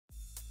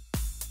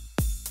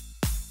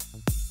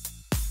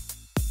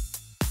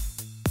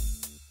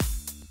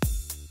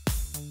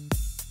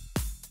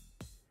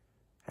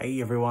Hey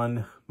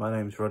everyone, my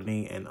name's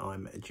Rodney and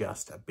I'm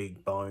just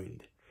big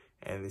boned,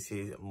 and this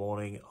is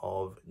morning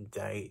of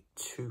day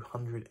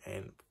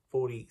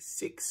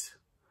 246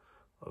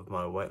 of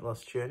my weight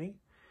loss journey,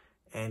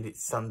 and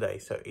it's Sunday,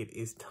 so it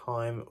is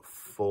time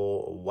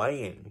for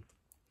weigh-in.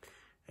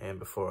 And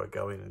before I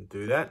go in and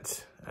do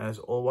that, as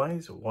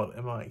always, what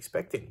am I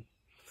expecting?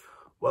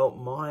 Well,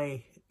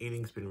 my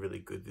eating's been really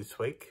good this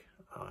week.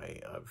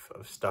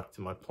 I've stuck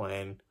to my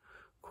plan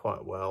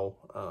quite well.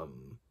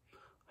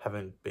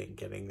 Haven't been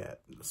getting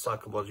that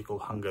psychological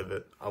hunger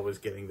that I was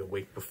getting the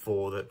week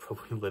before that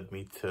probably led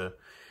me to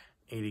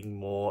eating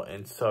more,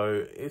 and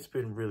so it's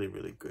been really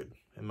good,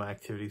 and my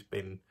activity's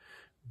been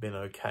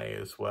okay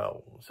as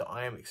well. So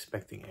I am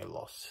expecting a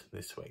loss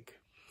this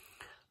week.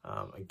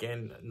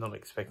 Again, not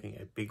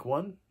expecting a big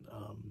one,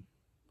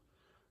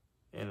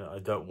 and I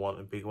don't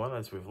want a big one,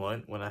 as we've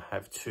learned. When I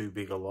have too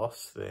big a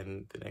loss,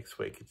 then the next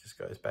week it just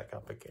goes back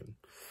up again.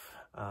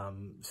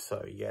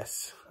 So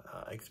yes,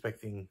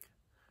 expecting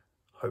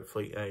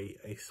hopefully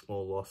a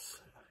small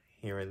loss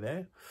here and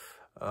there.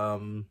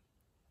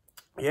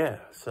 Yeah,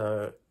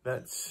 so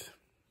that's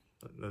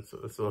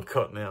all I've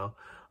got now.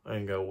 I'm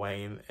gonna go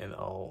weigh in and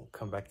I'll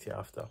come back to you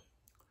after.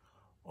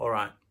 All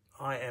right,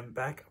 I am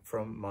back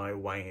from my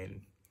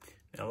weigh-in.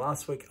 Now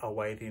last week I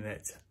weighed in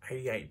at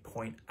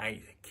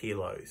 88.8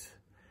 kilos,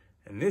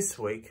 and this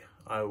week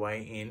I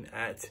weigh in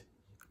at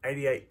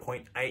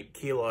 88.8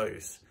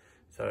 kilos.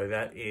 So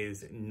that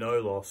is no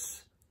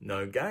loss,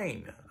 no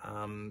gain.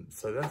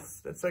 So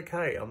that's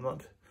okay. I'm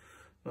not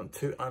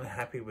too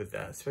unhappy with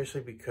that,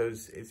 especially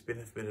because it's been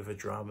a bit of a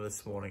drama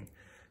this morning.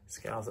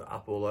 Scales are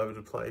up all over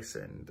the place,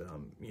 and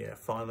yeah,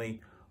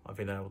 finally I've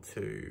been able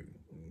to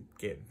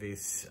get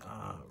this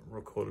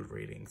recorded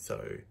reading,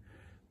 so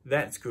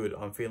that's good.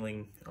 I'm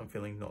feeling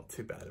not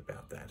too bad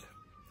about that.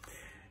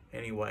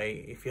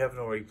 Anyway, if you haven't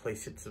already,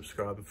 please hit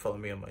subscribe and follow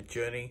me on my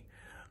journey.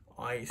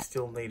 I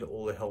still need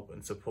all the help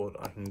and support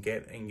I can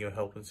get, and your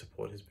help and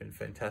support has been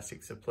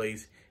fantastic. So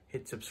please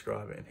hit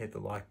subscribe and hit the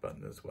like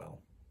button as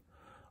well.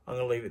 I'm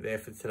going to leave it there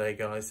for today,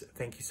 guys.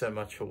 Thank you so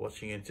much for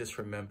watching, and just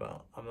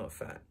remember, I'm not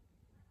fat.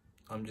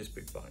 I'm just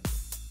big boned.